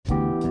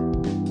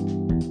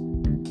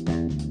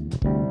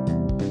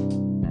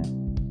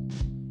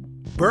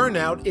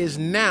Burnout is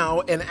now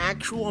an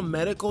actual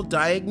medical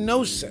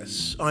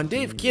diagnosis on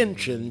Dave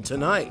Kinchin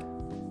tonight.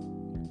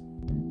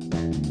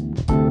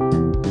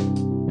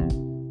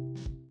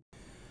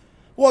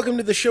 Welcome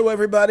to the show,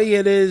 everybody.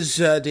 It is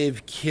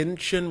Dave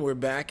Kinchin. We're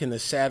back in the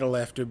saddle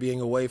after being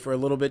away for a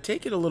little bit,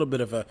 taking a little bit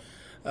of a,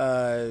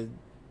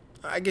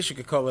 I guess you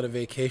could call it a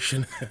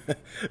vacation.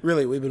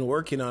 Really, we've been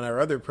working on our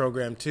other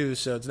program too,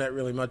 so it's not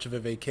really much of a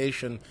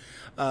vacation.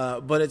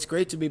 But it's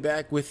great to be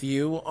back with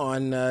you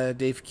on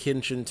Dave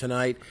Kinchin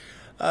tonight.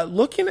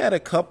 Looking at a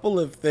couple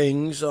of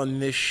things on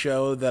this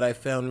show that I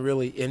found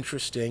really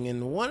interesting,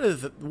 and one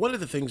of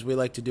the things we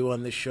like to do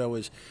on this show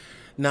is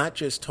not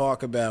just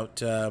talk about.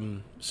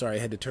 Sorry, I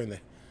had to turn the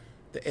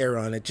air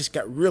on. It just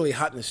got really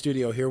hot in the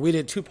studio here. We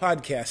did 2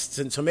 podcasts,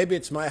 and so maybe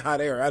it's my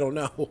hot air. I don't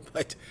know,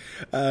 but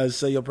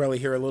so you'll probably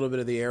hear a little bit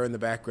of the air in the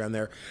background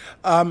there.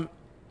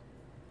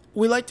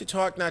 We like to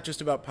talk not just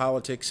about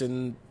politics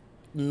and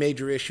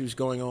major issues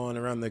going on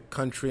around the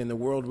country and the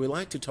world. We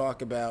like to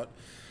talk about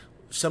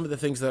some of the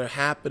things that are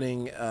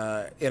happening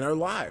in our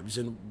lives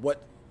and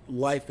what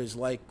life is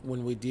like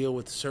when we deal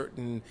with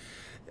certain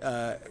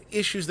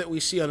issues that we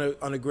see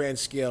on a grand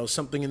scale,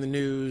 something in the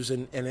news,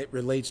 and it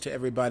relates to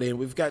everybody. And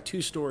we've got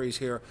 2 stories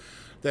here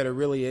that are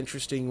really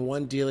interesting.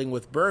 One dealing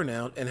with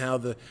burnout and how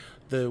the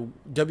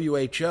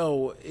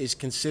WHO is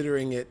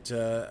considering it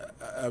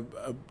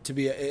to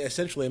be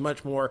essentially a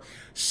much more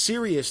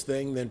serious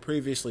thing than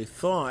previously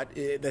thought.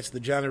 That's the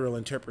general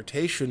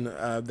interpretation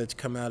that's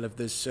come out of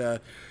this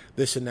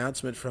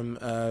announcement from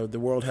the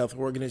World Health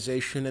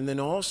Organization. And then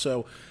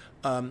also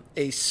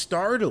a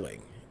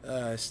startling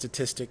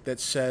statistic that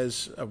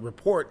says, a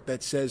report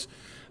that says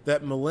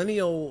that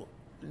millennial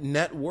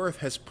net worth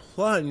has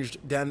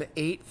plunged down to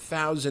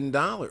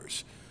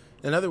 $8,000.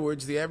 In other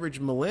words, the average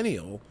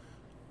millennial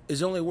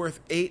is only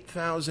worth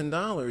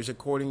 $8,000,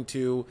 according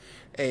to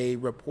a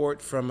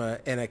report from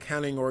an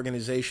accounting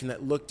organization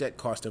that looked at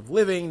cost of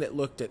living, that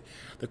looked at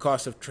the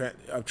cost of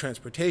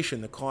transportation,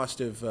 the cost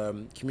of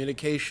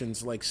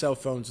communications like cell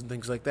phones and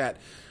things like that,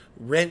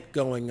 rent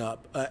going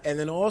up, and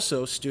then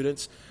also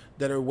students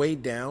that are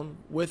weighed down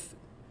with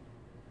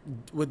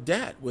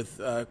debt, with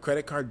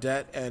credit card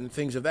debt and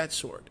things of that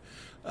sort.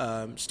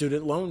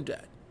 Student loan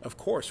debt, of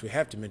course, we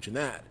have to mention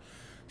that.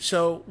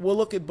 So we'll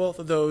look at both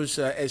of those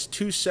as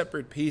 2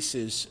 separate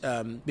pieces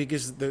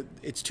because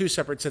it's 2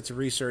 separate sets of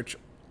research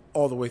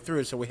all the way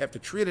through, so we have to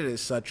treat it as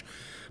such.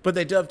 But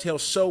they dovetail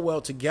so well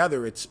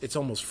together, it's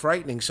almost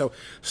frightening. So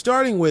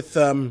starting with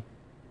the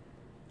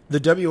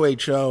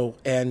WHO,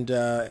 and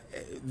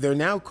they're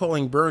now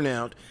calling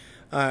burnout,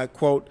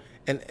 quote,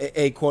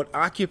 a quote,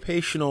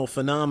 occupational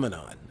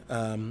phenomenon.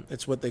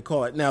 It's what they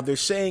call it. Now, they're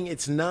saying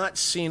it's not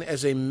seen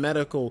as a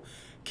medical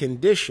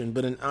condition,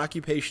 but an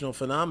occupational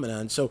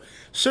phenomenon. So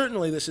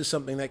certainly this is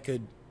something that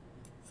could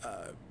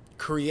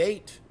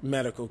create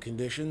medical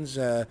conditions,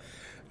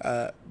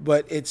 but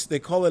they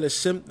call it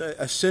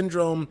a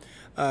syndrome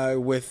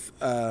with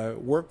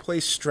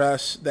workplace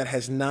stress that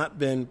has not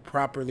been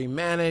properly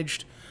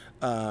managed.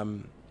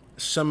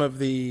 Some of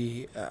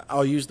the,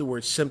 I'll use the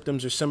word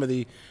symptoms, or some of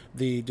the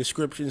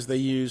descriptions they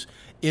use: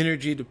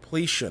 energy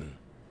depletion,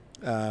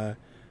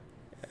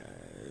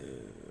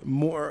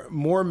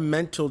 more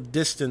mental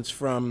distance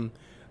from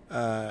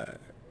a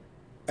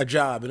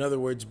job. In other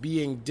words,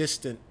 being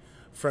distant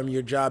from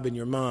your job in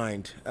your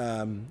mind,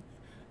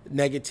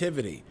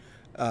 negativity,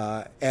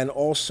 and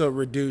also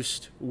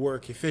reduced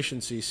work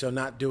efficiency, so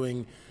not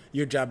doing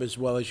your job as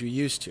well as you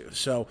used to.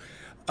 So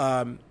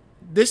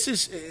this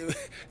is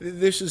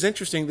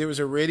interesting. There was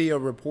a radio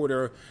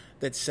reporter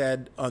that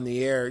said on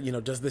the air,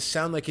 does this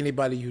sound like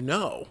anybody you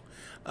know?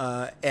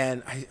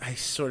 And I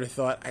sort of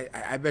thought,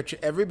 I bet you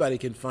everybody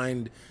can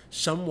find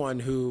someone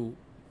who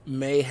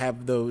may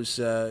have those.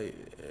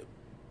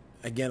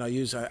 Again,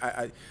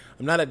 I'm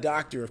not a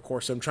doctor, of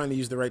course, so I'm trying to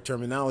use the right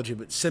terminology,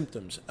 but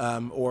symptoms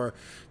or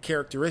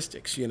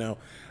characteristics.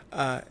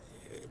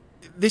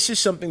 This is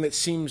something that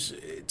seems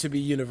to be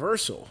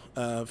universal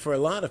for a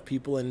lot of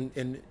people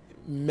in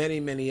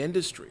many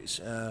industries.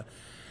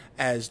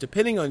 As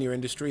depending on your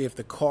industry, if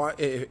the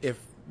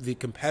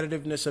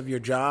competitiveness of your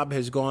job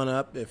has gone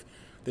up, if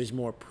there's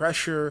more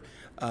pressure,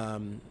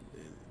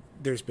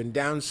 there's been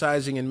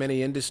downsizing in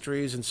many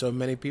industries, and so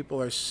many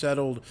people are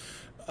settled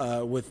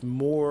with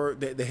more.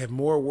 They have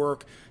more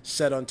work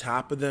set on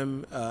top of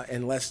them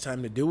and less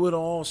time to do it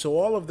all. So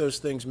all of those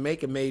things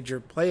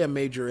play a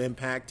major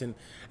impact and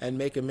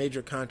make a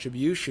major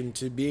contribution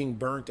to being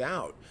burnt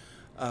out.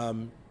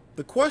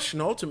 The question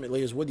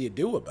ultimately is, what do you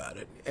do about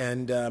it?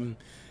 And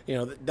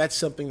that's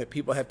something that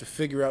people have to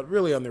figure out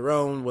really on their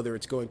own, whether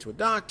it's going to a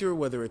doctor,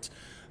 whether it's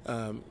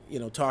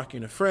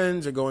talking to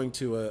friends, or going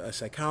to a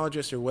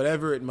psychologist, or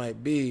whatever it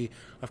might be.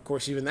 Of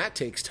course, even that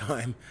takes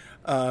time,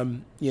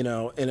 in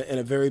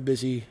a very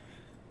busy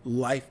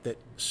life that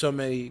so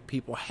many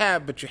people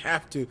have, but you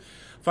have to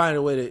find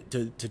a way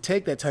to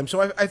take that time.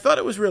 So I thought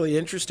it was really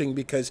interesting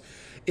because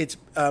it's,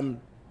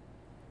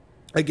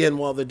 again,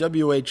 while the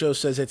WHO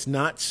says it's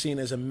not seen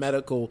as a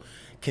medical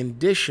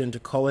condition, to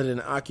call it an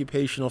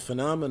occupational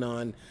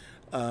phenomenon,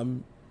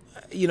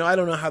 I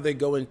don't know how they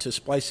go into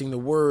splicing the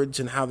words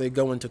and how they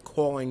go into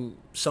calling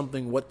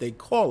something what they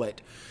call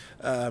it.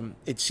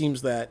 It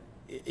seems that,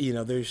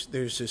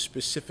 there's a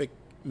specific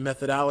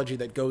methodology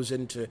that goes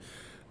into,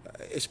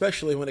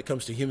 especially when it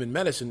comes to human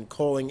medicine,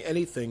 calling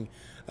anything,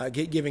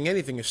 giving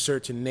anything a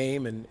certain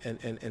name and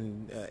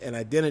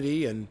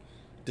identity, and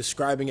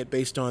describing it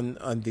based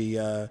on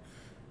the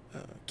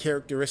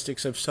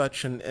characteristics of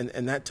such and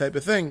that type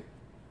of thing.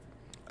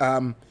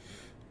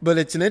 But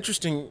it's an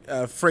interesting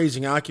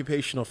phrasing,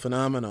 occupational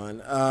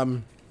phenomenon.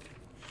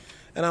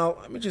 And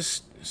let me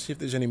just see if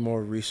there's any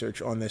more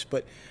research on this.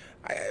 But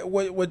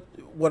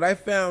what I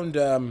found,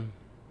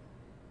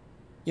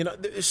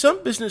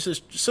 some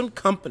businesses, some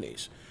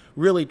companies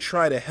really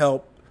try to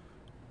help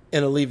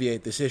and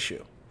alleviate this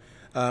issue.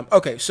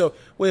 Okay, so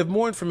we have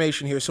more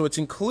information here. So it's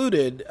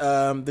included,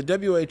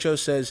 the WHO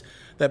says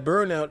that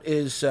burnout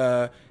is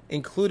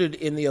included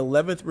in the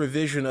 11th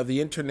revision of the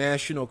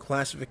International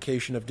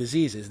Classification of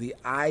Diseases, the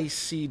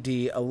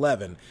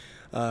ICD-11,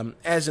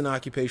 as an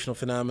occupational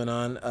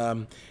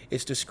phenomenon.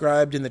 It's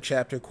described in the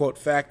chapter, quote,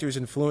 factors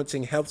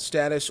influencing health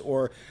status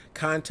or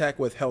contact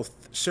with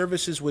health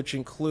services, which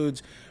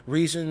includes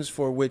reasons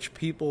for which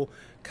people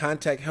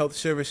contact health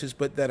services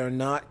but that are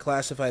not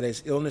classified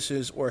as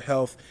illnesses or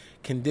health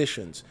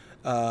conditions.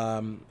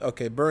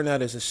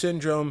 Burnout is a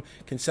syndrome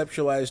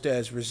conceptualized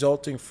as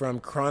resulting from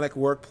chronic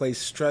workplace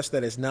stress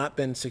that has not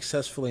been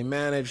successfully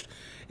managed.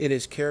 It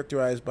is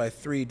characterized by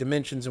three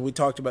dimensions, and we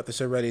talked about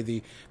this already: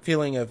 the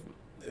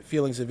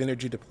feelings of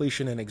energy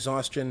depletion and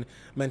exhaustion,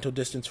 mental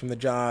distance from the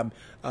job,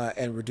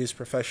 and reduced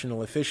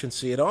professional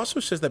efficiency. It also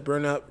says that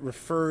burnout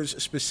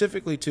refers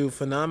specifically to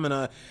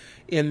phenomena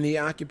in the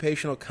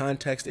occupational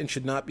context and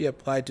should not be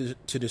applied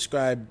to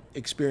describe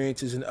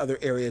experiences in other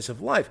areas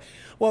of life.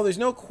 Well, there's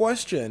no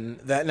question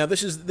that, now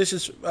this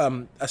is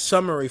a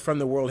summary from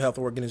the World Health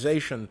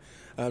Organization,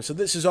 so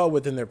this is all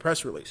within their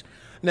press release.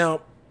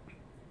 Now,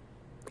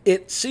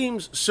 it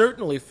seems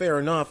certainly fair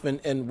enough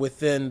and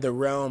within the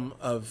realm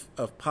of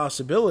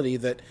possibility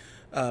that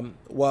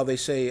while they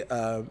say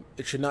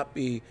it should not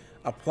be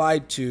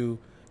applied to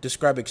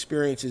describe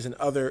experiences in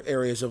other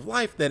areas of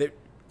life, that it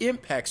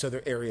impacts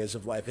other areas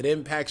of life. It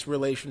impacts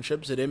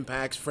relationships. It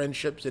impacts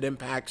friendships. It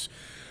impacts,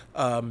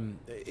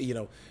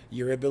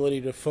 your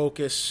ability to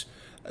focus.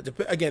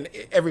 Again,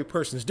 every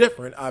person's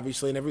different,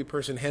 obviously, and every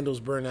person handles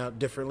burnout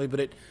differently.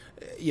 But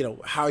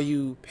how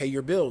you pay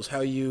your bills,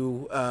 how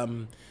you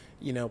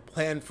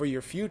plan for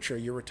your future,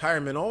 your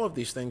retirement, all of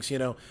these things,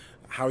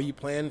 how you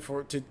plan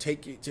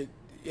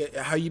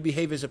how you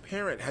behave as a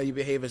parent, how you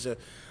behave as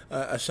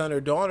a son or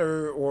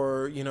daughter,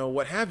 or,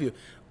 what have you.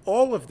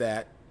 All of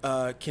that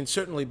can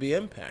certainly be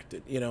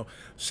impacted,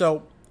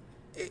 So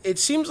it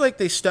seems like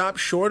they stopped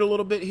short a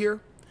little bit here.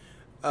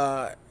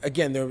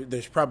 Again,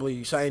 there's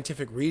probably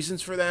scientific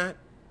reasons for that,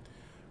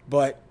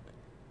 but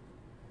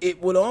it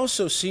would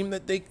also seem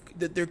that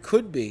there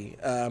could be.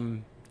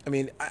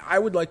 I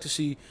would like to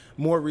see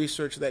more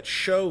research that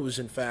shows,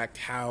 in fact,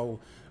 how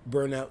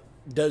burnout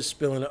does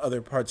spill into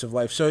other parts of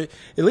life. So,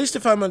 at least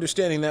if I'm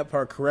understanding that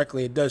part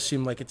correctly, it does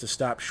seem like it's a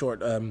stop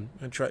short.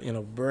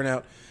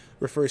 Burnout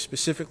refers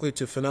specifically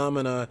to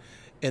phenomena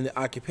in the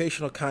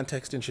occupational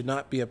context and should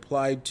not be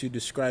applied to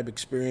describe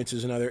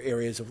experiences in other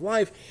areas of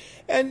life.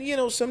 And,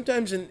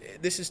 sometimes, and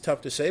this is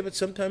tough to say, but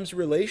sometimes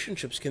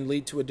relationships can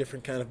lead to a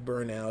different kind of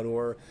burnout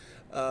or,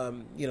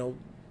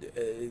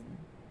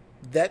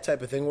 that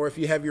type of thing, or if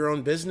you have your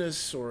own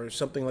business or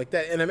something like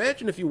that. And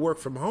imagine if you work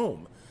from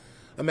home.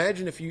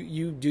 Imagine if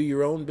you do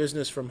your own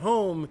business from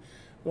home.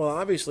 Well,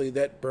 obviously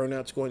that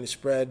burnout's going to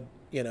spread,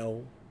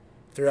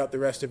 throughout the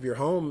rest of your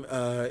home.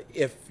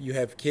 If you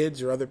have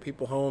kids or other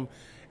people home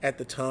at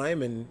the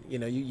time, and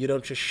you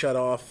don't just shut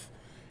off.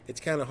 It's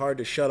kind of hard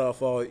to shut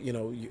off all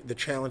the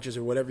challenges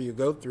or whatever you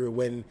go through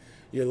when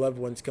your loved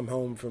ones come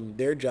home from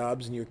their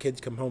jobs and your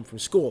kids come home from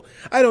school.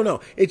 I don't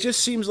know. It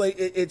just seems like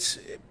it's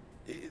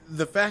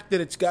the fact that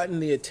it's gotten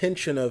the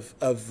attention of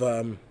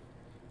the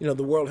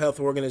World Health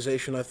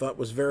Organization, I thought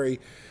was very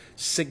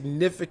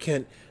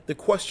significant. The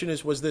question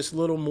is, was this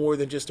little more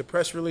than just a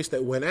press release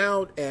that went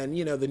out, and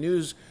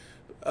the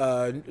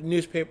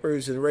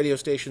newspapers and radio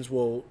stations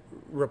will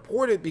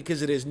report it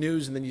because it is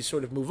news, and then you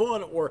sort of move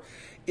on, or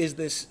is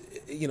this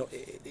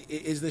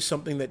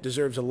something that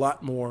deserves a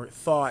lot more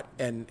thought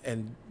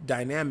and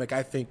dynamic?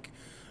 I think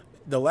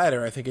the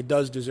latter. I think it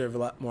does deserve a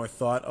lot more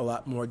thought, a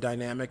lot more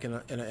dynamic,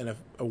 and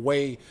a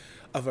way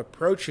of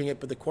approaching it.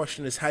 But the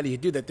question is, how do you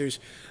do that? There's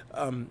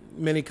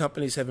many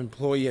companies have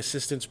employee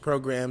assistance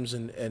programs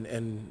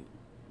and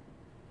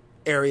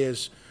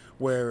areas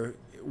where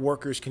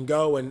workers can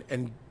go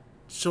and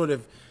sort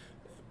of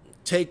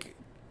take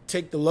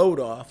the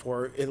load off,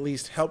 or at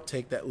least help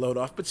take that load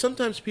off. But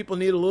sometimes people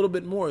need a little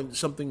bit more,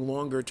 something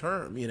longer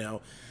term.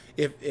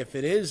 If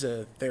it is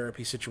a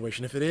therapy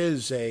situation, if it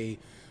is a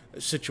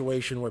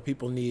situation where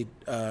people need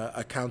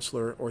a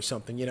counselor or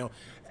something,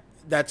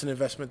 that's an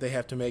investment they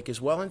have to make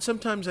as well. And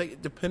sometimes,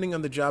 depending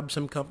on the job,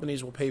 some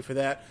companies will pay for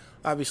that.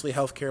 Obviously,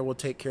 healthcare will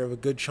take care of a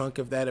good chunk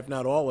of that, if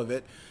not all of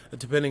it,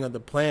 depending on the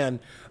plan.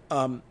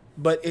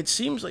 But it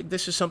seems like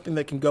this is something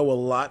that can go a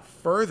lot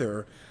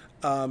further,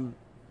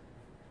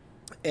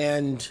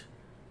 and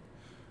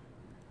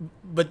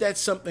but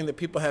that's something that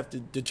people have to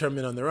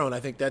determine on their own.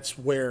 I think that's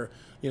where,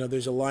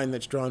 there's a line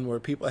that's drawn where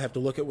people have to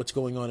look at what's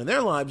going on in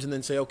their lives and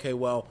then say, okay,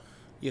 well,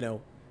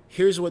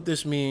 here's what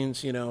this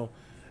means,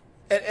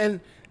 and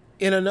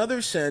in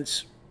another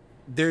sense,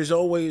 there's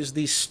always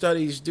these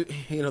studies,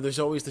 there's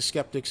always the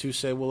skeptics who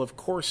say, well, of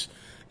course,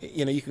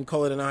 you can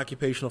call it an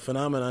occupational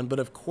phenomenon, but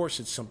of course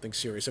it's something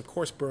serious. Of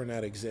course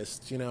burnout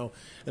exists, In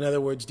other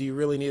words, do you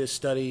really need a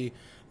study,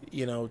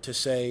 to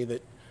say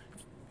that?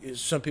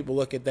 Some people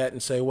look at that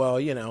and say, well,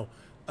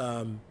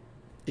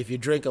 if you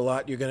drink a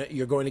lot,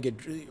 you're going to get.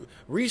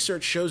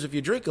 Research shows if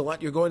you drink a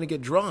lot, you're going to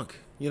get drunk.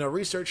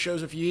 Research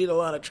shows if you eat a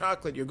lot of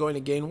chocolate, you're going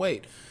to gain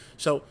weight.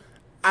 So,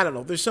 I don't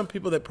know. There's some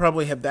people that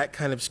probably have that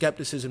kind of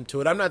skepticism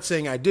to it. I'm not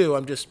saying I do.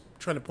 I'm just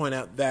trying to point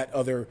out that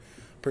other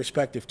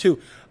perspective too.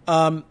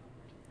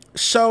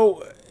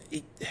 So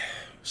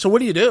what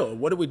do you do?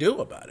 What do we do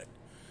about it?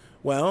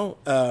 Well,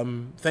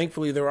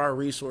 thankfully there are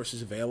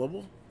resources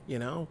available.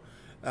 The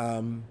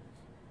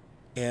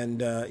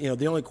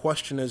only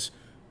question is,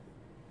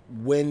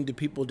 when do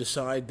people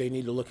decide they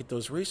need to look at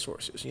those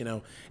resources?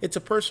 It's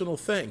a personal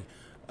thing.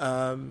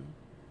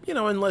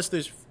 Unless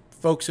there's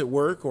folks at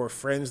work or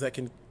friends that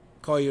can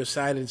call you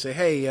aside and say,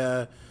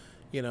 hey,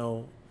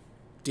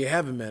 do you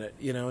have a minute?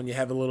 And you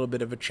have a little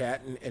bit of a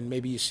chat and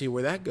maybe you see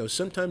where that goes.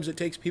 Sometimes it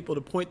takes people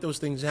to point those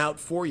things out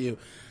for you.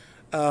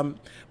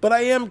 But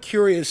I am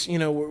curious,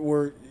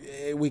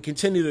 we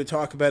continue to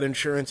talk about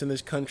insurance in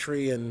this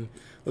country, and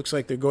looks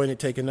like they're going to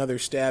take another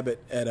stab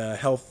at a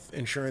health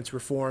insurance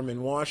reform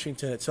in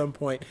Washington at some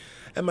point.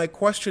 And my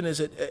question is,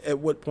 at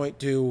what point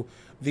do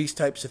these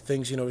types of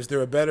things, is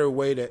there a better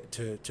way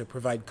to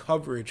provide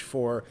coverage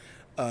for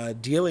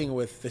dealing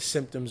with the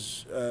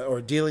symptoms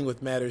or dealing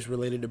with matters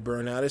related to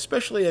burnout,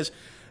 especially as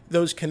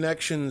those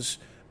connections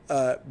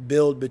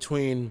build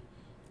between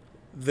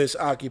this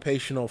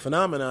occupational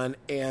phenomenon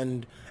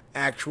and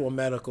actual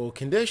medical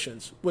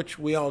conditions, which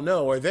we all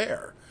know are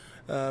there.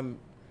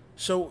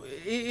 So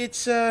it's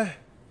something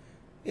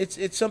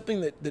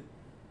that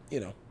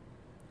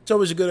it's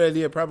always a good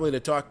idea probably to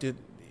talk to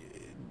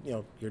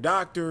your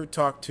doctor,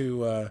 talk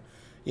to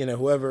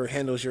whoever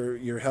handles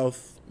your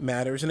health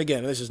matters. And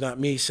again, this is not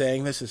me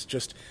saying this; it's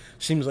just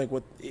seems like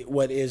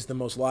what is the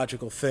most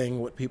logical thing,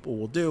 what people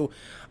will do.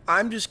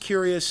 I'm just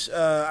curious.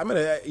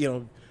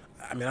 I'm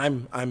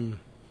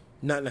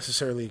not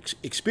necessarily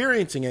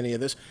experiencing any of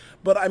this,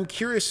 but I'm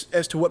curious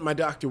as to what my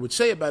doctor would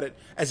say about it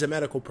as a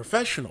medical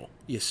professional,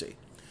 you see.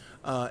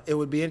 It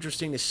would be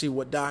interesting to see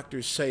what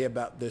doctors say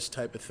about this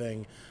type of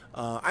thing.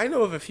 I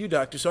know of a few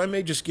doctors, so I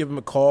may just give them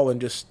a call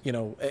and just,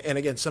 and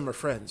again, some are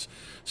friends.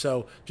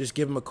 So just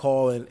give them a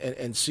call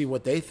and see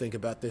what they think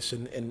about this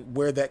and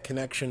where that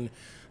connection,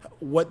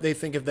 what they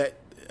think of that,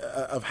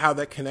 of how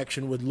that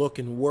connection would look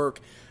and work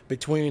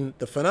between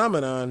the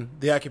phenomenon,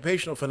 the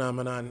occupational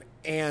phenomenon,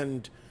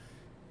 and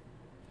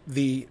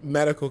the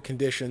medical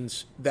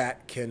conditions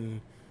that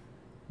can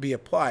be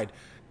applied.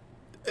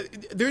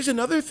 There's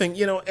another thing,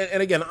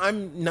 and again,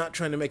 I'm not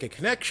trying to make a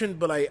connection,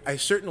 but I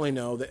certainly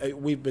know that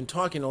we've been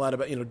talking a lot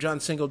about, John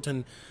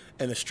Singleton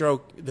and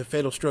the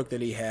fatal stroke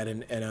that he had,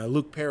 and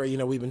Luke Perry.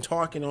 We've been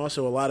talking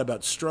also a lot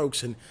about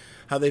strokes and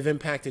how they've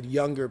impacted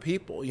younger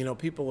people.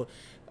 People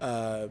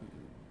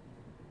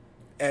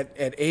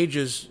at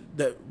ages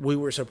that we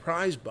were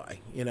surprised by.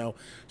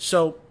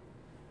 So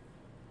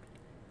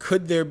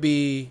could there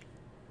be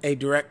a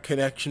direct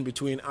connection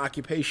between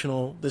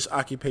this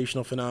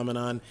occupational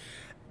phenomenon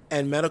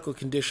and medical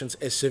conditions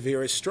as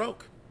severe as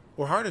stroke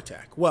or heart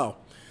attack? Well,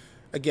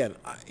 again,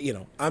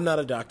 I'm not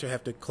a doctor, I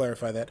have to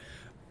clarify that,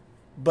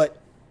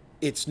 but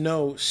it's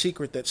no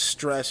secret that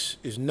stress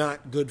is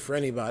not good for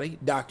anybody.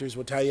 Doctors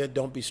will tell you,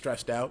 don't be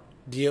stressed out,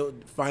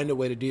 find a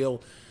way to deal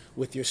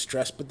with your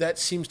stress. But that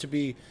seems to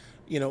be,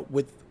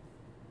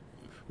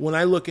 when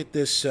I look at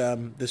this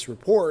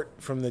report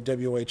from the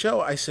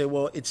WHO, I say,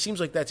 well, it seems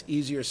like that's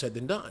easier said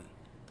than done.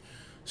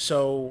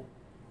 So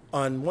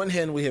on one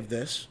hand, we have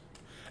this,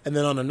 and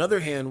then on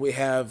another hand, we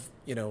have,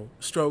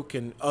 stroke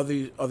and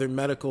other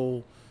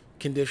medical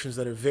conditions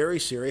that are very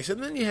serious.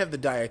 And then you have the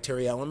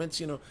dietary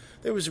elements.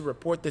 There was a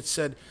report that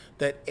said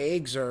that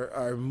eggs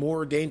are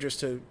more dangerous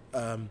to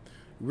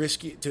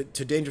risky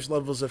to dangerous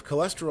levels of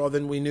cholesterol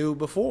than we knew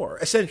before.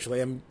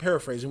 Essentially, I'm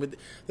paraphrasing, but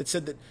that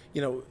said that,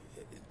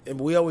 and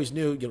we always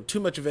knew,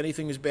 too much of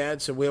anything is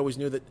bad. So we always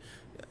knew that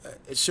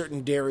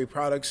certain dairy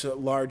products,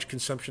 large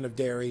consumption of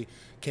dairy,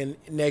 can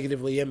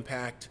negatively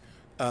impact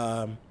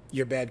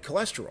your bad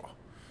cholesterol.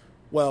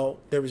 Well,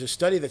 there was a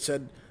study that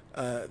said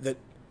that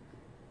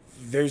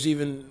there's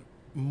even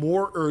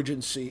more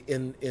urgency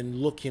in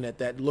looking at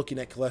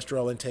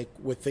cholesterol intake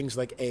with things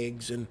like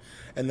eggs and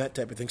that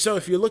type of thing. So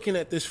if you're looking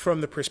at this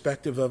from the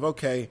perspective of,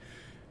 okay,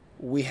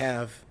 we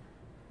have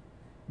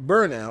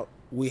burnout,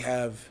 we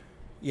have,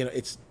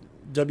 it's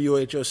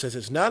WHO says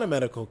it's not a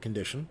medical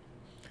condition,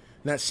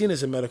 not seen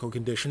as a medical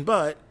condition,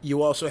 but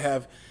you also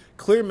have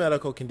clear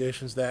medical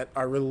conditions that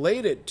are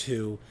related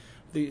to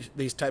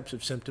these types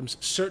of symptoms.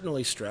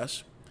 Certainly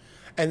stress,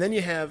 and then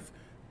you have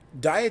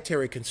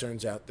dietary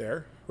concerns out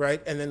there,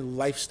 right? And then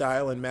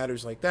lifestyle and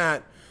matters like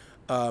that.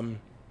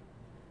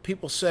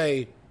 People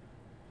say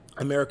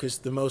America's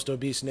the most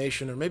obese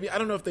nation, or maybe, I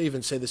don't know if they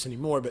even say this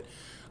anymore, but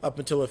up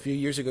until a few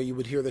years ago, you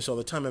would hear this all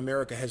the time.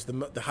 America has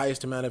the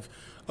highest amount of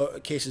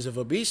cases of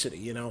obesity,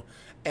 you know.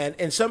 And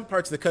in some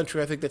parts of the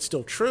country, I think that's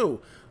still true.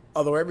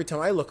 Although every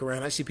time I look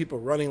around, I see people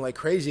running like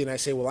crazy, and I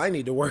say, well, I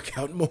need to work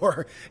out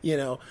more, you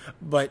know.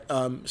 But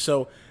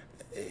so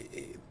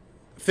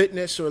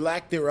fitness or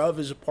lack thereof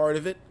is a part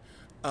of it.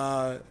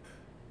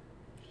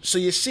 So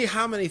you see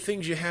how many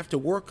things you have to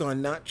work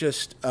on, not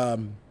just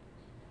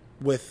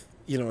with,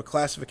 you know, a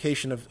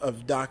classification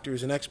of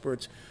doctors and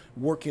experts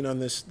working on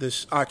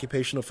this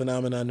occupational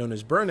phenomenon known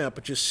as burnout,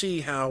 but you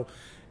see how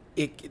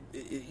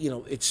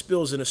it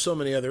spills into so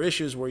many other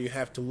issues where you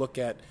have to look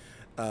at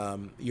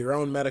your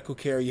own medical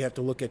care, you have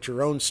to look at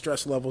your own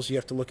stress levels, you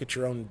have to look at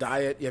your own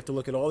diet, you have to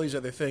look at all these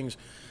other things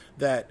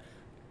that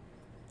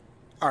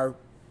are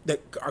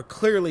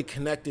clearly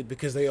connected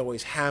because they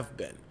always have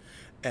been.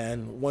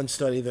 And one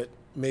study that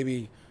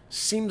maybe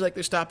seems like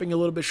they're stopping a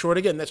little bit short,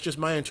 again, that's just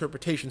my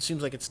interpretation,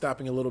 seems like it's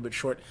stopping a little bit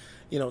short.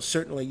 You know,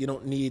 certainly you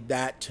don't need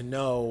that to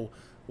know,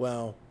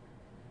 well,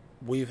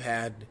 we've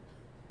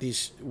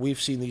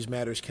seen these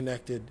matters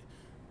connected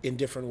in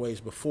different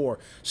ways before.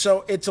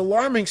 So it's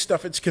alarming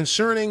stuff. It's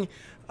concerning.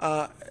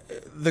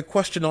 The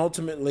question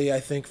ultimately, I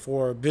think,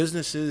 for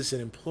businesses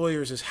and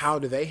employers is how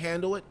do they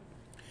handle it?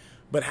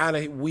 But how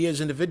do we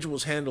as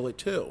individuals handle it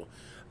too?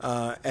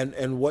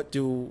 And what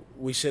do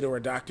we say to our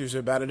doctors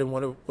about it, and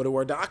what do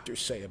our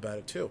doctors say about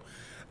it too?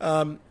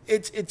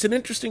 It's an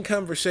interesting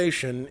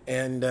conversation,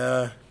 and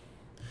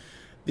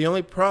the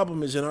only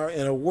problem is in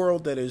a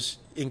world that is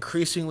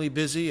increasingly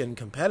busy and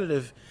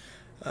competitive.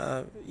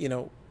 You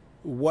know,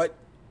 what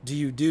do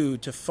you do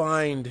to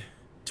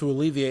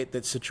alleviate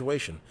that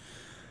situation?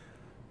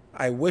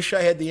 I wish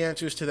I had the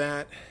answers to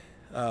that.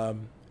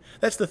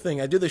 That's the thing.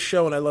 I do this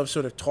show and I love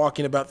sort of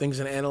talking about things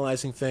and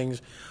analyzing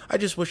things. I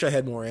just wish I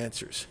had more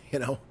answers, you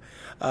know.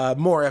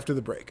 More after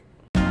the break.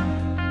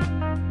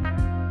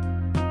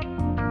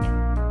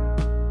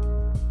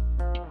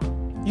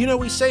 You know,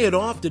 we say it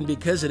often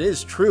because it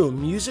is true.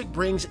 Music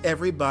brings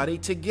everybody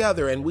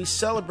together, and we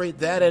celebrate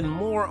that and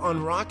more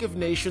on Rock of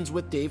Nations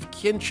with Dave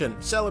Kinchin,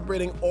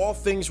 celebrating all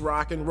things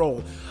rock and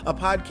roll, a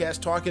podcast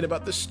talking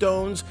about the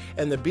Stones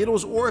and the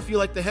Beatles, or if you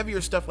like the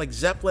heavier stuff like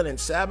Zeppelin and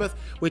Sabbath,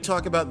 we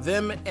talk about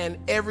them and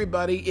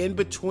everybody in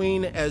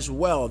between as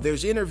well.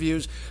 There's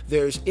interviews,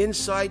 there's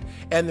insight,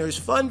 and there's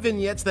fun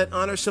vignettes that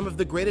honor some of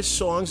the greatest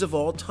songs of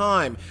all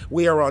time.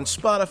 We are on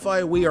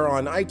Spotify, we are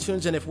on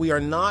iTunes, and if we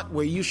are not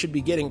where you should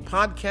be getting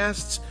podcasts,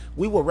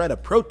 we will write a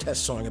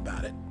protest song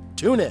about it.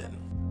 Tune in.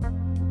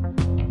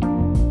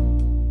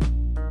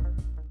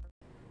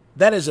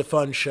 That is a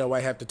fun show,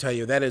 I have to tell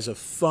you. That is a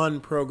fun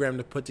program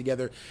to put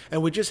together.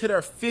 And we just hit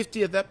our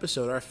 50th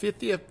episode, our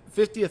 50th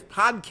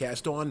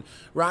podcast on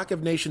Rock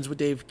of Nations with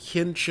Dave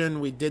Kinchin.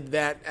 We did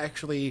that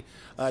actually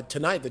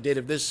tonight, the date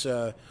of this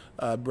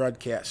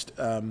broadcast,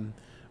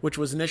 which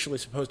was initially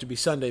supposed to be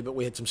Sunday, but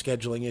we had some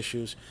scheduling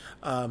issues.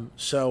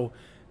 So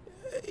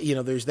you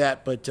know, there's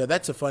that, but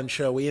that's a fun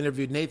show. We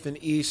interviewed Nathan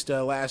East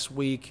last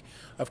week,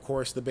 of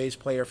course, the bass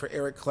player for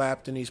Eric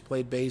Clapton. He's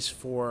played bass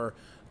for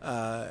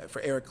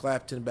Eric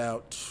Clapton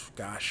about,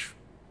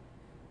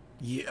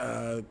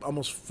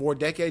 almost 4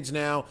 decades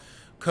now.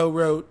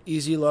 Co-wrote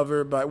Easy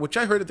Lover, which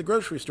I heard at the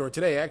grocery store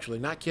today, actually,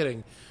 not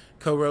kidding.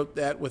 Co-wrote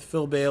that with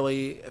Philip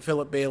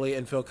Bailey,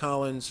 and Phil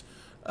Collins.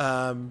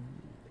 You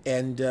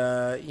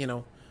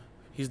know,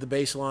 he's the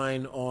bass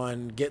line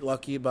on Get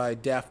Lucky by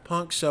Daft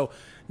Punk. So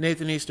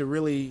Nathan East, a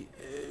really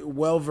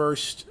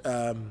well-versed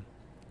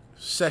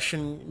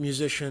session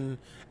musician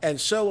and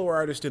solo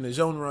artist in his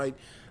own right.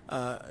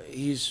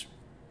 He's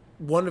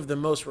one of the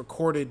most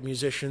recorded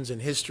musicians in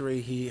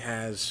history. He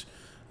has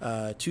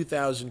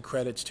 2,000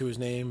 credits to his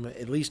name,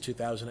 at least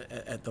 2,000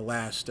 at the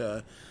last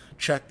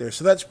check there.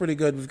 So that's pretty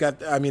good.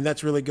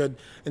 That's really good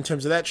in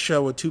terms of that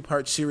show, a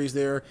 2-part series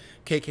there.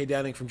 KK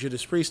Downing from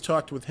Judas Priest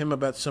talked with him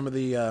about some of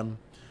the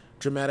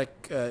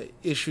dramatic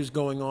issues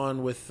going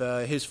on with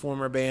his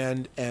former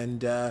band,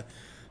 and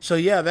so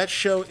yeah, that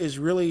show is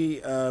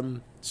really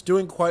it's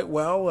doing quite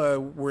well.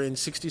 We're in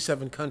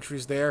 67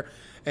 countries there,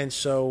 and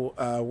so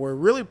we're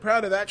really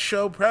proud of that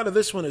show, proud of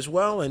this one as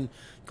well, and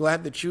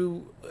glad that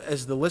you,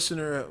 as the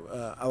listener,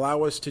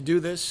 allow us to do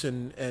this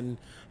and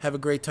have a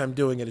great time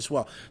doing it as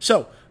well.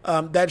 So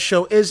that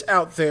show is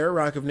out there,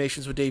 Rock of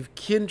Nations with Dave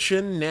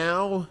Kinchin.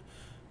 Now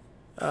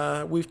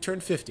we've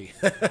turned 50.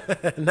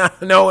 No,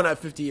 we're not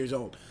 50 years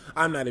old.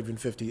 I'm not even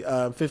 50.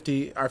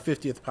 50, our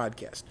 50th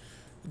podcast.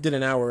 Did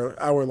an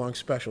hour-long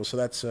special, so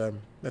that's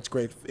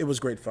great. It was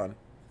great fun.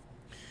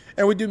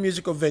 And we do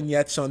musical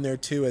vignettes on there,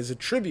 too, as a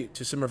tribute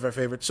to some of our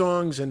favorite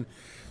songs. And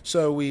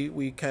so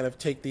we kind of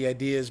take the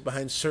ideas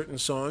behind certain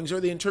songs or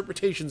the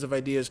interpretations of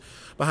ideas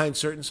behind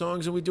certain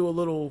songs, and we do a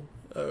little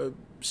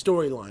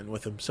storyline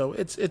with them. So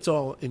it's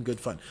all in good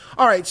fun.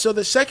 All right, so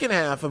the second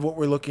half of what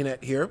we're looking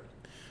at here,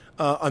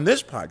 on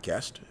this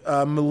podcast,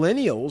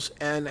 millennials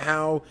and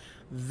how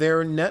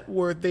their net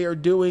worth, they are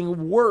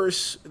doing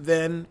worse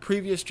than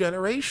previous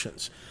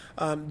generations.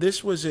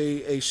 This was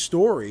a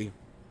story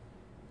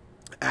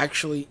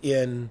actually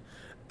in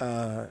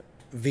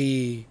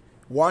the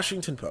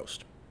Washington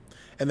Post.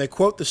 And they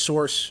quote the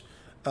source,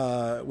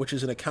 which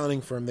is an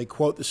accounting firm. They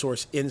quote the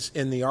source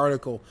in the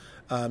article,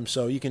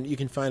 so you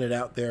can find it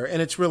out there.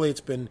 And it's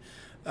been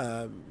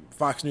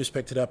Fox News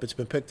picked it up. It's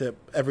been picked up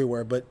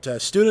everywhere.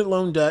 But student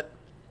loan debt,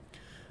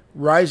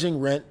 rising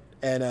rent,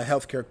 and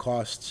healthcare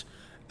costs.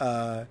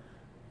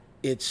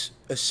 It's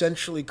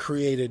essentially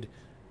created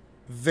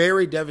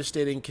very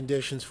devastating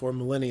conditions for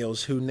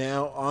millennials who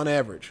now, on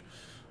average,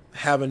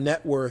 have a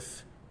net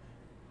worth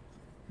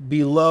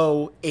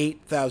below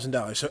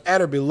 $8,000. So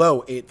at or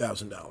below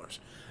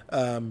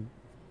 $8,000,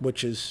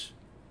 which is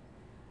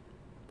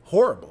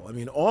horrible. I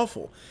mean,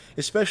 awful.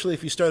 Especially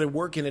if you started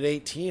working at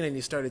 18 and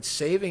you started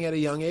saving at a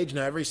young age.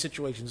 Now, every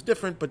situation is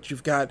different, but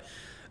you've got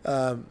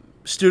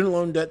student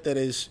loan debt that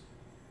is,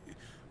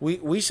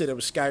 we said it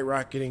was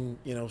skyrocketing,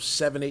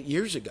 7-8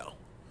 years ago.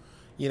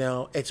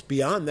 It's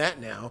beyond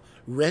that now.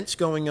 Rent's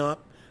going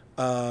up.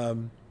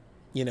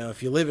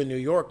 If you live in New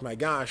York, my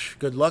gosh,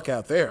 good luck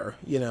out there.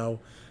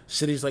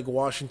 Cities like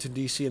Washington,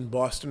 D.C. and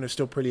Boston are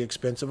still pretty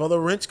expensive, although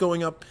rent's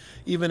going up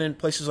even in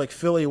places like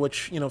Philly,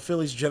 which,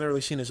 Philly's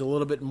generally seen as a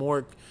little bit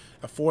more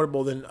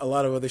affordable than a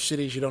lot of other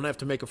cities. You don't have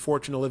to make a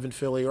fortune to live in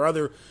Philly or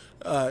other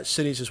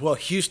cities as well.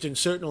 Houston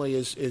certainly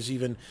is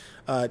even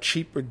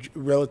cheaper,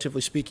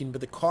 relatively speaking,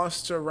 but the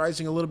costs are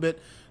rising a little bit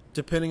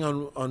depending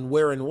on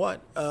where and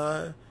what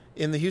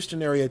in the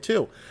Houston area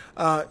too.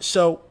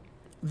 So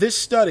this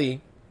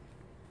study,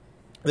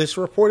 this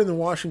report in the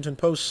Washington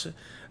Post,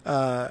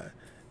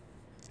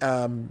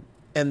 and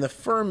the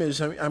firm is,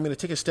 I'm going to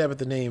take a stab at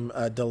the name,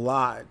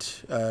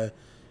 Deloitte,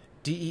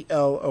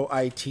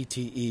 Deloitte,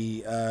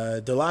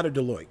 Deloitte or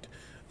Deloitte.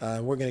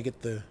 We're going to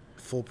get the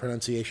full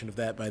pronunciation of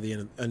that by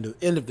the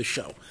end of the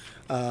show.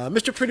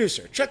 Mr.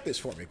 Producer, check this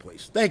for me,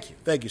 please. Thank you.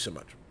 Thank you so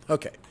much.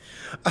 Okay.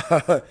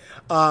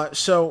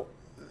 So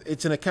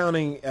it's an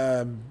accounting,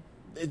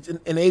 it's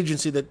an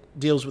agency that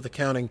deals with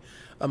accounting,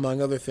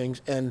 among other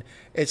things, and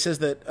it says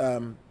that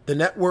the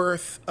net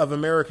worth of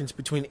Americans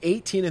between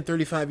 18 and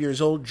 35 years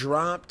old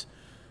dropped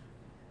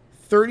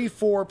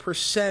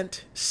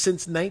 34%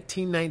 since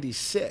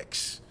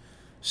 1996.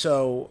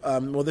 So,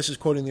 this is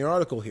quoting the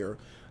article here.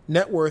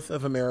 Net worth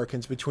of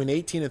Americans between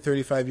 18 and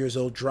 35 years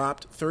old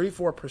dropped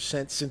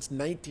 34% since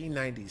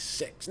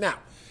 1996. Now,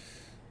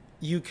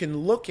 you can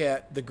look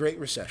at the Great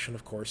Recession,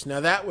 of course. Now,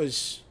 that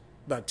was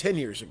about 10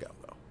 years ago,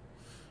 though.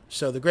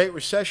 So the Great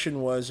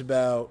Recession was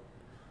about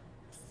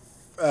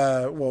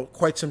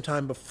quite some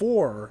time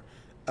before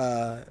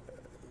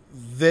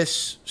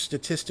this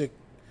statistic,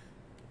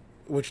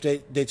 which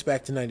dates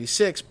back to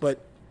 96.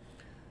 But,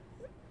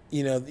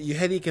 you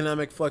had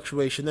economic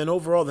fluctuation. Then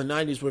overall, the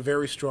 90s were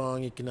very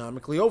strong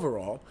economically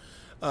overall.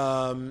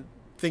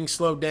 Things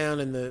slowed down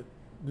in the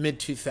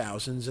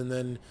mid-2000s, and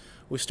then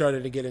we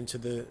started to get into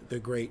the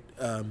Great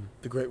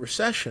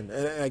Recession.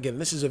 And again,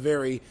 this is a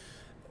very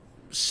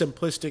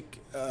simplistic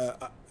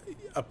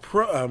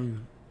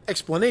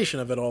explanation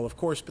of it all, of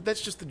course, but that's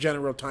just the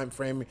general time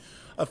frame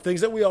of things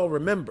that we all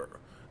remember.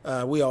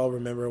 We all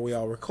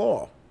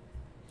recall.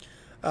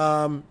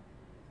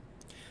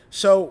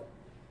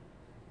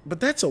 But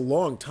that's a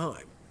long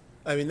time.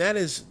 I mean,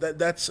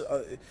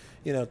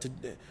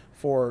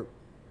 for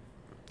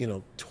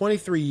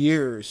 23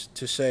 years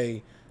to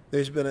say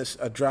there's been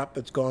a drop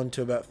that's gone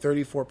to about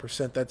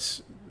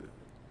 34%.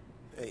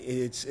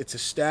 It's a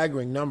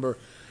staggering number.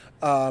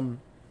 The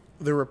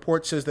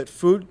report says that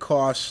food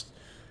costs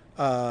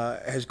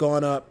has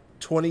gone up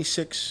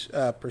 26%.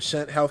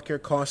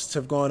 Healthcare costs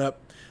have gone up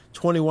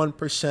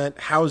 21%.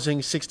 Housing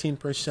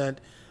 16%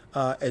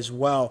 as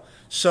well.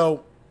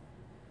 So,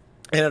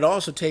 and it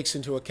also takes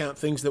into account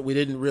things that we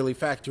didn't really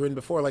factor in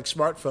before, like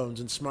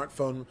smartphones and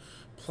smartphone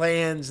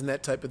plans and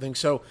that type of thing.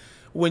 So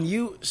when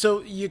you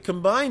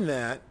combine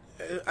that,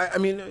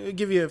 I'll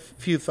give you a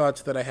few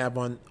thoughts that I have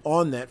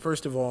on that.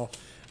 First of all,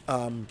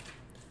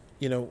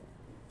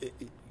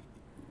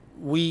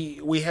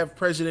 we have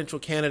presidential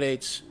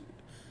candidates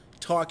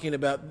talking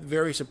about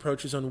various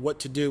approaches on what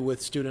to do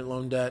with student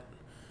loan debt,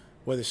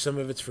 whether some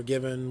of it's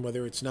forgiven,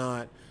 whether it's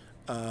not,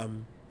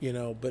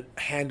 but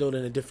handled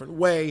in a different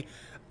way.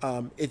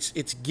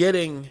 It's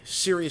getting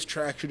serious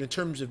traction in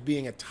terms of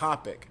being a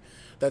topic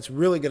that's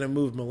really going to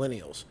move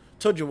millennials.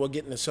 Told you we'll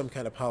get into some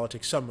kind of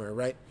politics somewhere,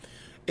 right?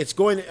 This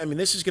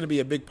is going to be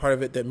a big part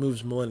of it that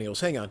moves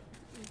millennials. Hang on.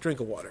 Drink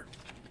of water.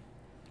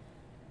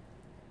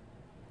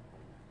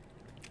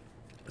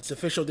 It's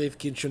official Dave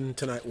Kinchin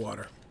Tonight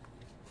water.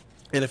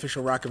 And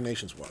official Rock of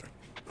Nations water.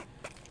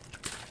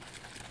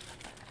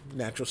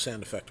 Natural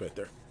sound effect right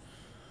there.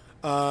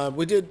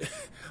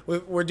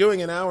 We're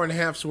doing an hour and a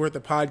half's worth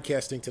of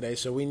podcasting today,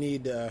 so we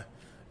need,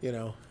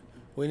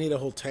 we need a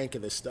whole tank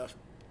of this stuff.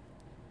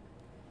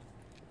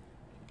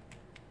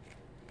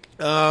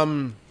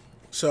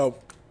 So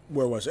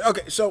where was it?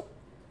 Okay, so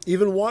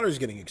even water is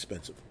getting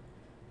expensive.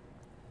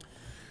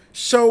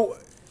 So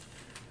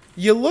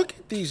you look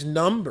at these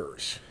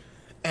numbers,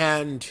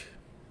 and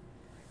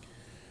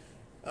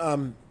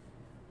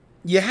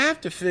you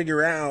have to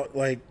figure out,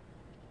 like,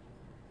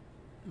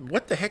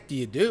 what the heck do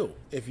you do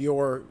if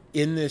you're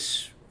in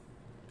this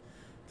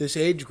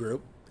age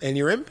group and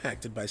you're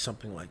impacted by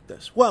something like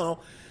this?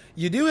 Well,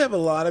 you do have a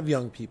lot of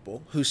young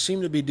people who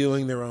seem to be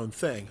doing their own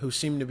thing, who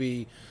seem to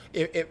be,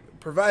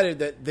 provided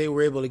that they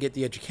were able to get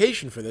the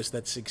education for this,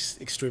 that's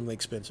extremely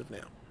expensive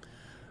now.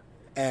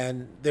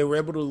 And they were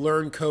able to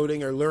learn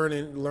coding or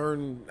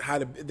learn how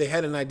to. They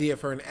had an idea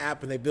for an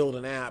app, and they build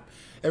an app.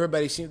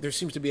 There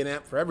seems to be an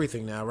app for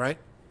everything now, right?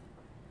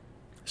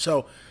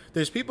 So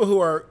there's people who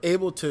are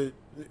able to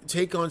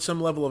take on some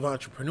level of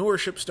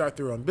entrepreneurship, start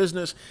their own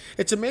business.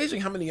 It's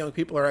amazing how many young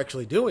people are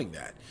actually doing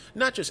that.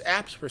 Not just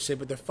apps per se,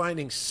 but they're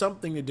finding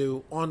something to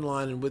do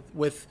online and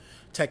with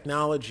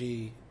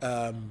technology,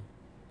 to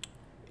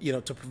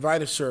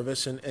provide a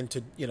service and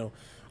to,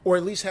 or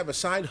at least have a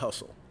side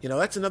hustle.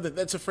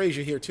 That's a phrase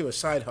you hear too, a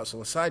side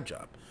hustle, a side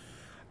job.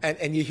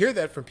 And you hear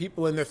that from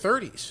people in their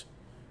 30s,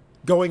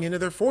 going into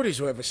their 40s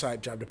who have a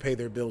side job to pay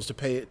their bills, to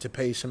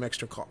pay some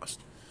extra cost.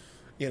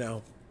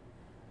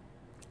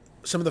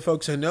 Some of the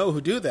folks I know who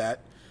do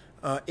that,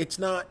 it's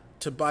not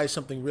to buy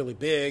something really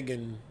big,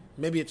 and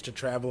maybe it's to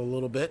travel a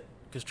little bit,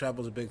 because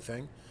travel is a big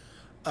thing.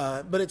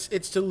 But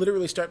it's to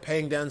literally start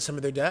paying down some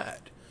of their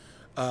debt.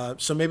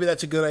 So maybe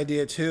that's a good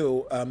idea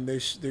too.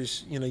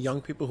 There's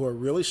young people who are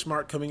really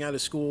smart coming out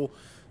of school,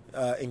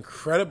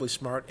 incredibly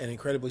smart and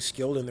incredibly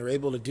skilled, and they're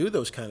able to do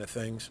those kind of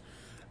things.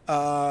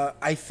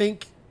 I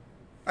think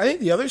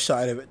the other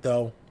side of it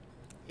though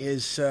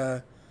is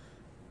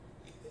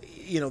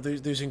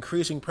there's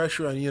increasing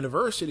pressure on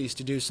universities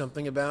to do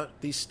something about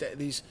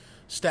these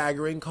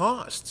staggering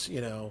costs.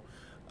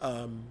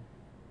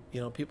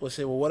 People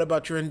say, well, what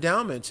about your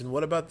endowments, and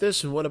what about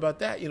this, and what about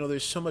that?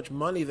 There's so much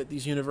money that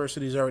these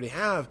universities already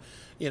have.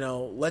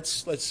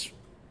 Let's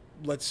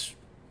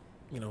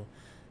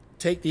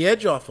take the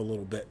edge off a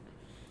little bit.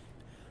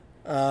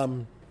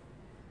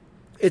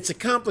 It's a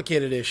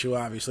complicated issue,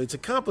 obviously. It's a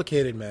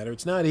complicated matter.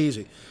 It's not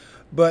easy.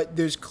 But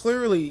there's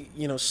clearly,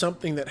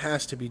 something that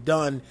has to be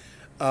done.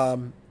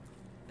 Oh,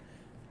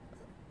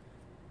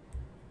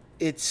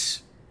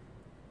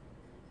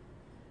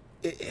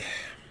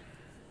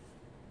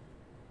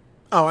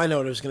 I know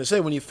what I was going to say.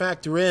 When you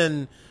factor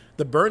in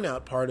the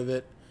burnout part of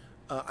it,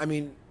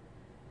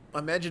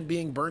 imagine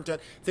being burnt out.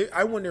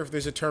 I wonder if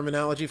there's a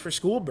terminology for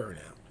school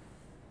burnout,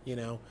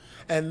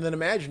 And then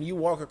imagine you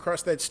walk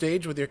across that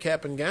stage with your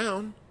cap and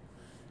gown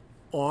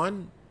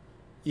on,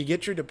 you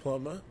get your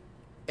diploma,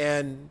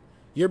 and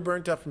you're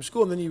burnt out from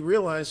school, and then you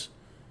realize,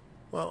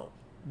 well,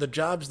 the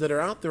jobs that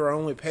are out there are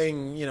only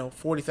paying,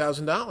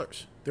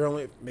 $40,000. They're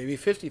only maybe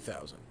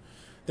 $50,000.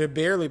 They're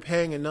barely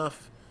paying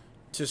enough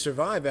to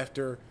survive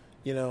after,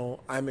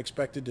 I'm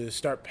expected to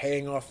start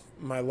paying off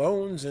my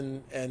loans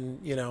and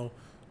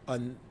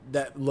on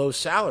that low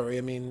salary.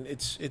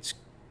 It's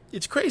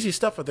crazy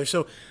stuff out there.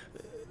 So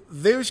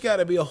there's got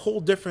to be a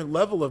whole different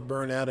level of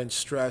burnout and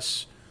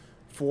stress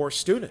for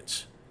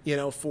students,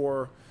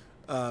 for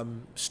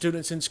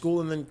students in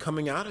school and then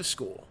coming out of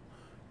school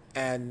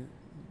and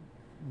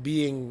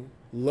being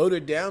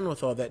loaded down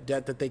with all that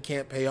debt that they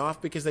can't pay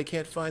off because they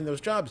can't find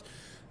those jobs.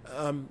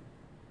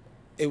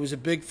 It was a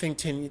big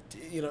thing.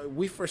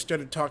 We first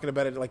started talking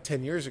about it like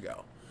 10 years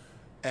ago,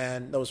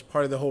 and that was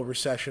part of the whole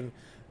recession.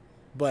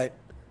 But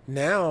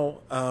now,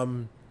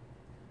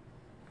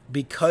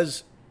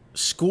 because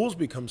schools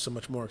become so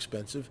much more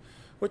expensive,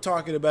 we're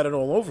talking about it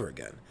all over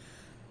again.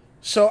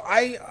 So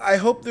I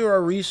hope there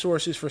are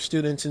resources for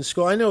students in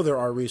school. I know there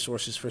are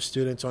resources for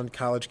students on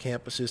college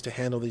campuses to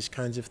handle these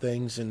kinds of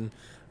things. And,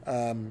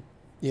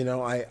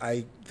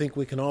 I think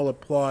we can all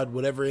applaud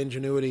whatever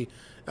ingenuity,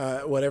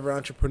 whatever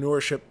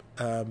entrepreneurship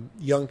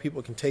young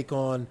people can take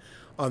on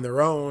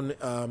their own.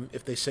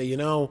 If they say,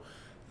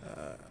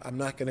 I'm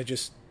not going to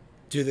just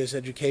do this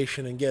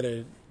education and get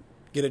a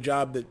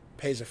job that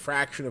pays a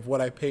fraction of what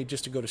I paid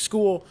just to go to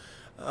school,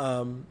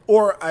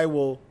 or I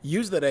will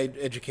use that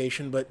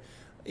education, but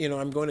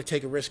I'm going to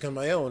take a risk on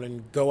my own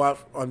and go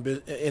out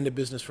into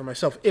business for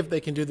myself, if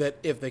they can do that,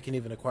 if they can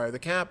even acquire the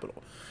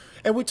capital.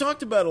 And we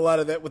talked about a lot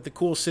of that with the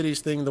Cool Cities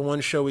thing, the one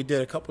show we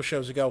did a couple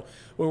shows ago,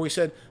 where we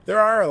said there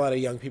are a lot of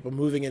young people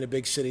moving into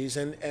big cities,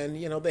 and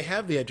they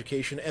have the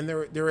education, and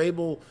they're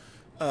able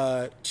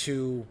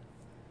to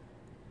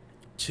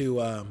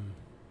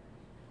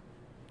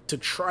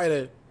try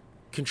to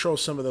control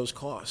some of those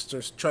costs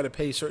or try to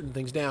pay certain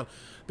things down,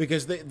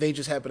 because they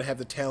just happen to have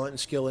the talent and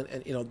skill, and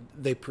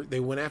they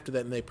went after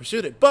that and they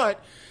pursued it.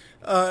 But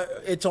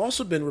it's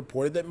also been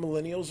reported that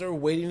millennials are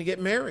waiting to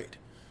get married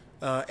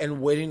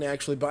and waiting to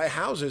actually buy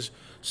houses.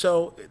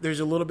 So there's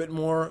a little bit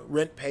more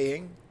rent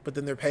paying, but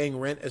then they're paying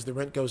rent as the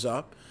rent goes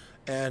up,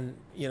 and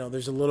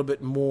there's a little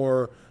bit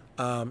more.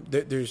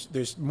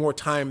 There's more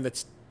time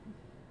that's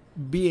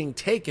being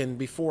taken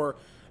before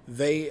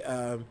they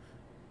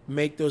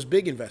make those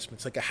big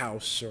investments, like a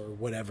house or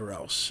whatever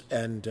else,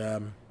 and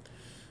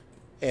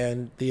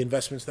the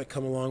investments that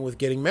come along with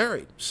getting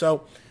married.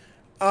 So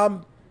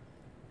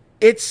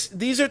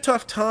these are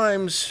tough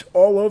times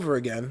all over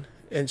again.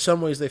 In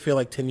some ways, they feel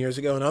like 10 years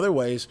ago. In other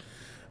ways,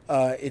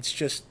 it's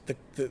just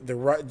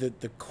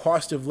the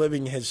cost of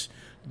living has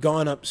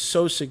gone up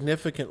so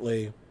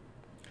significantly.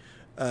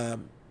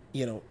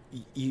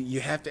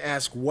 You have to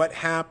ask what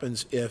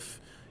happens if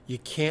you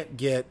can't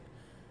get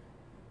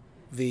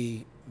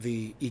the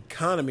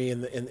economy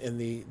and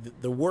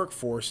the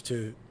workforce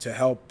to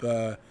help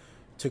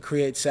to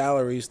create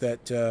salaries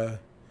that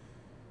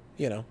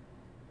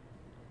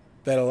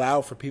that allow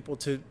for people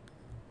to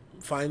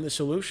find the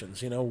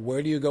solutions.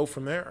 Where do you go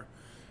from there?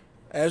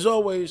 As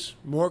always,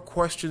 more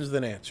questions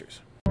than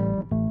answers.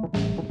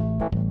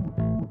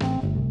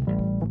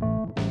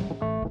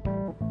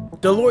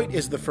 Deloitte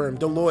is the firm.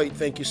 Deloitte,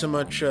 thank you so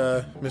much,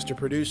 Mr.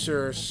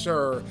 Producer,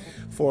 sir,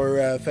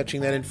 for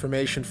fetching that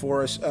information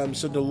for us.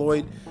 So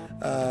Deloitte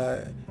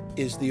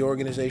is the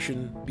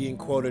organization being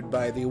quoted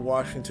by the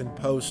Washington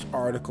Post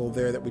article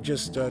there that we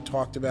just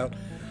talked about.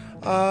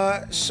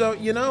 So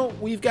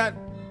we've got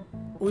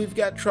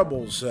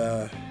troubles.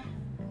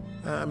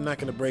 I'm not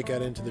going to break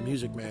out into The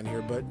Music Man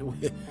here, but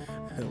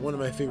one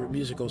of my favorite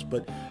musicals.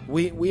 But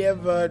we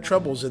have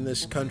troubles in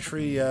this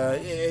country,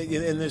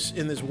 in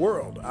this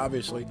world,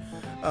 obviously,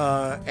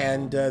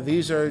 and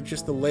these are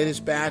just the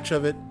latest batch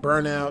of it.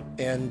 Burnout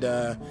and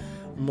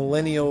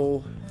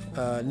millennial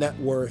net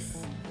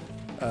worth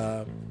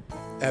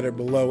at or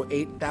below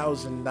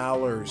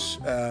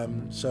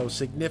 $8,000. So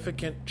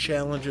significant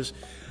challenges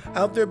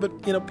out there,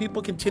 but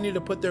people continue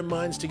to put their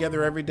minds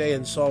together every day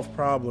and solve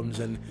problems.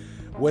 And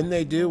when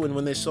they do, and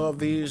when they solve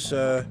these,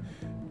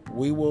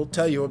 we will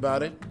tell you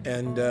about it,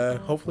 and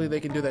hopefully they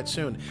can do that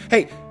soon.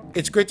 Hey,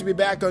 it's great to be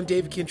back on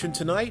Dave Kinchin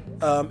tonight.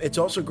 It's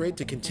also great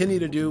to continue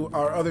to do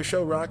our other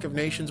show, Rock of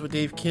Nations with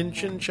Dave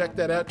Kinchin. Check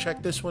that out.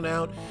 Check this one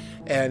out.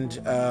 And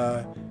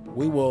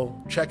we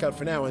will check out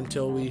for now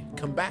until we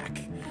come back.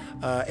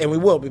 And we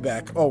will be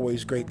back.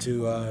 Always great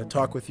to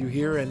talk with you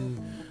here. And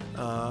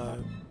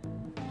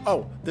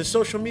the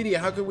social media.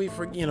 How could we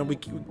forget? We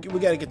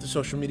got to get the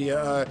social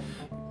media.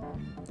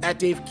 At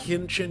Dave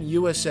Kinchin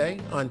USA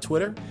on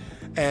Twitter,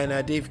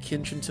 and Dave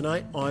Kinchin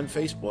Tonight on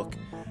Facebook.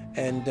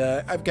 And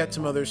I've got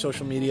some other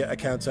social media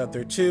accounts out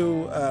there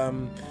too,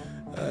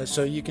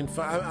 so you can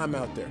find. I'm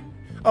out there.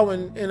 Oh,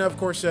 and of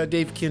course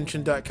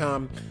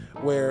DaveKinchin.com,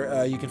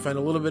 where you can find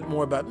a little bit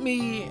more about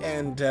me,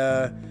 and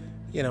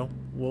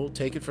we'll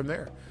take it from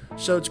there.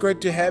 So it's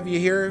great to have you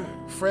here,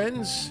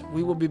 friends.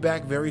 We will be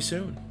back very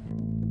soon.